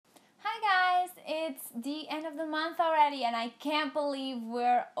it's the end of the month already, and I can't believe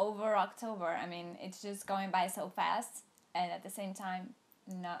we're over October. I mean, it's just going by so fast, and at the same time,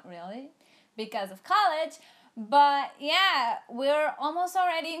 not really, because of college. But yeah, we're almost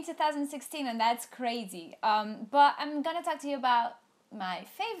already in 2016, and that's crazy. But I'm gonna talk to you about my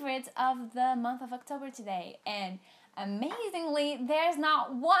favorites of the month of October today, and amazingly, there's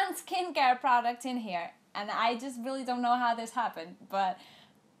not one skincare product in here, and I just really don't know how this happened, but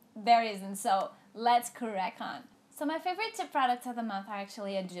there isn't, so let's crack on. So my favorite two products of the month are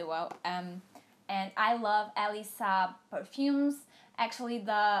actually a duo, and I love Elisa perfumes. Actually,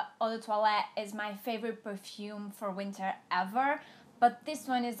 the Eau de Toilette is my favorite perfume for winter ever, but this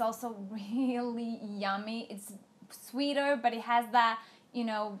one is also really yummy. It's sweeter, but it has that,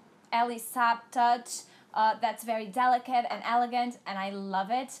 Elisa touch that's very delicate and elegant, and I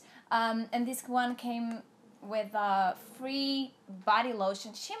love it. And this one came with a free body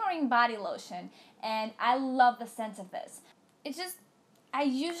lotion, shimmering body lotion, and I love the scent of this. I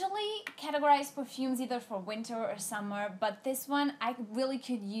usually categorize perfumes either for winter or summer, but this one I really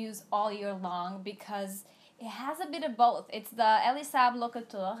could use all year long because it has a bit of both. It's the Elisa Bloc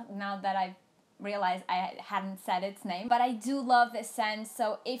Couture, now that I've realized I hadn't said its name, but I do love this scent,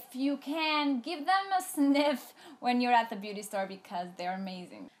 so if you can, give them a sniff when you're at the beauty store because they're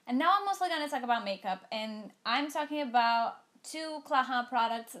amazing. And now I'm mostly going to talk about makeup, and I'm talking about two Clarin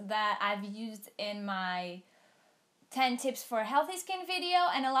products that I've used in my 10 tips for healthy skin video,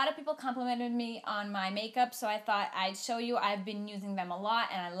 and a lot of people complimented me on my makeup, so I thought I'd show you. I've been using them a lot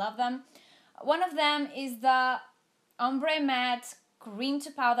and I love them. One of them is the Ombre Matte Cream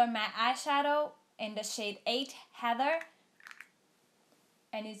to Powder Matte Eyeshadow in the shade 8 Heather,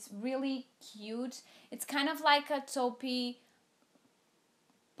 and it's really cute. It's kind of like a taupey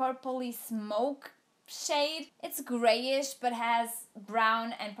purpley smoke shade. It's grayish but has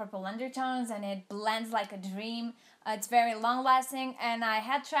brown and purple undertones, and it blends like a dream. It's very long lasting, and I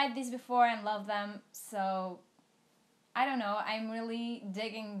had tried these before and loved them, so I don't know, I'm really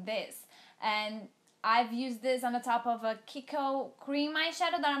digging this. And I've used this on the top of a Kiko cream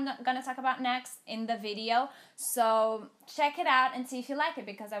eyeshadow that I'm going to talk about next in the video. So check it out and see if you like it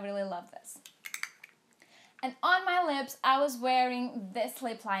because I really love this. And on my lips, I was wearing this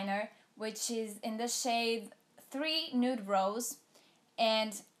lip liner, which is in the shade 3 Nude Rose.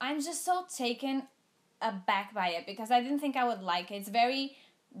 And I'm just so taken aback by it because I didn't think I would like it. It's very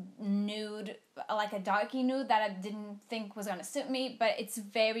nude, like a darky nude that I didn't think was gonna suit me, but it's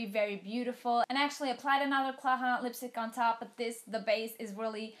very, very beautiful. And I actually applied another Clarin lipstick on top, but the base is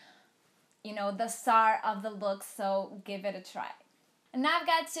really, the star of the look, so give it a try. And now I've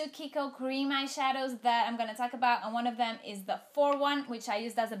got two Kiko cream eyeshadows that I'm gonna talk about, and one of them is the 4 one, which I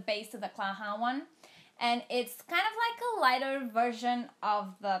used as a base to the Clarin one. And it's kind of like a lighter version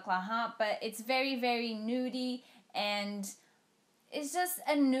of the Clarin, but it's very, very nudie, and it's just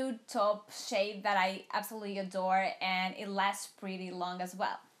a nude taupe shade that I absolutely adore, and it lasts pretty long as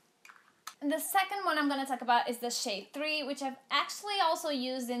well. And the second one I'm going to talk about is the shade 3, which I've actually also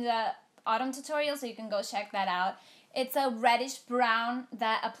used in the autumn tutorial, so you can go check that out. It's a reddish brown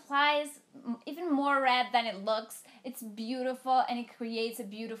that applies even more red than it looks. It's beautiful, and it creates a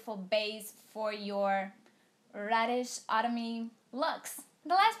beautiful base for your reddish autumny looks.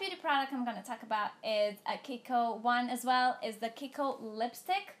 The last beauty product I'm going to talk about is a Kiko one as well, is the Kiko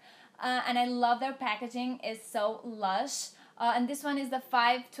lipstick, and I love their packaging. It's so lush, and this one is the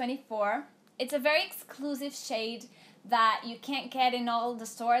 524. It's a very exclusive shade that you can't get in all the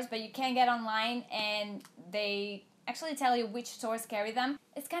stores, but you can get online, and they actually tell you which stores carry them.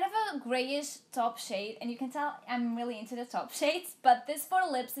 It's kind of a grayish taupe shade, and you can tell I'm really into the taupe shades, but this for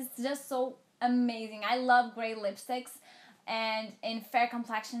lips is just so amazing. I love gray lipsticks, and in fair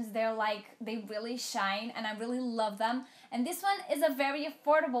complexions they really shine, and I really love them. And this one is a very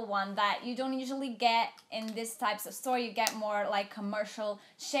affordable one that you don't usually get in these types of store. You get more like commercial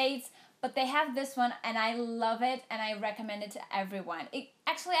shades, but they have this one and I love it, and I recommend it to everyone. It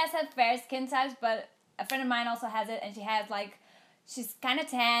actually has had fair skin types, but a friend of mine also has it, and she's kind of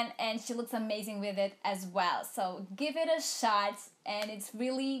tan and she looks amazing with it as well. So give it a shot, and it's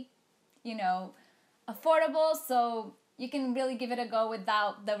really, affordable, so you can really give it a go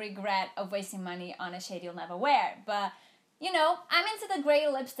without the regret of wasting money on a shade you'll never wear. But, I'm into the gray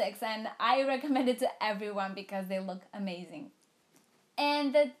lipsticks, and I recommend it to everyone because they look amazing.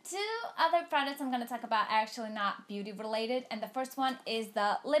 And the two other products I'm going to talk about are actually not beauty related, and the first one is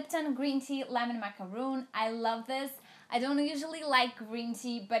the Lipton Green Tea Lemon Macaroon. I love this. I don't usually like green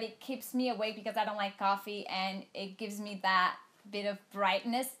tea, but it keeps me awake because I don't like coffee, and it gives me that bit of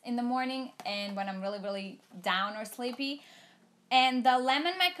brightness in the morning and when I'm really, really down or sleepy. And the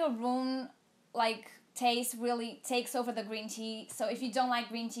Lemon Macaroon like taste really takes over the green tea. So if you don't like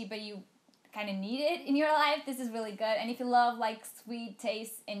green tea but you kind of need it in your life, this is really good. And if you love like sweet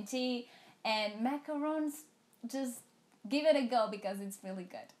taste in tea and macaroons, just give it a go because it's really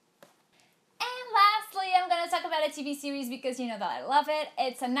good. And lastly, I'm going to talk about a TV series because you know that I love it.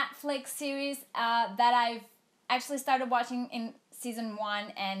 It's a Netflix series that I've actually started watching in season 1,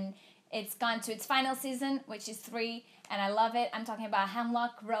 and it's gone to its final season, which is 3, and I love it. I'm talking about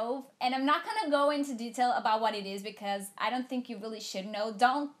Hemlock Grove, and I'm not going to go into detail about what it is because I don't think you really should know.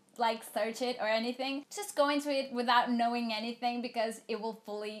 Don't like search it or anything. Just go into it without knowing anything because it will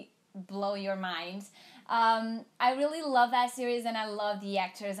fully blow your mind. I really love that series, and I love the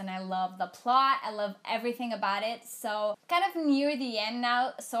actors, and I love the plot. I love everything about it. So kind of near the end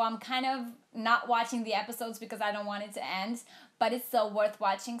now, so I'm kind of not watching the episodes because I don't want it to end, but it's still worth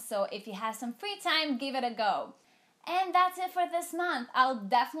watching. So if you have some free time, give it a go. And that's it for this month. I'll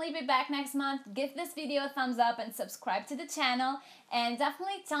definitely be back next month. Give this video a thumbs up and subscribe to the channel. And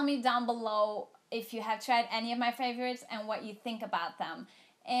definitely tell me down below if you have tried any of my favorites and what you think about them.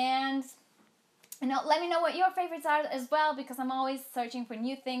 And let me know what your favorites are as well, because I'm always searching for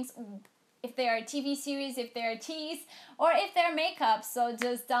new things. If they are TV series, if they are teas, or if they're makeup. So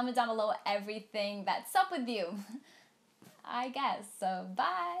just tell me down below everything that's up with you. I guess. So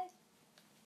bye.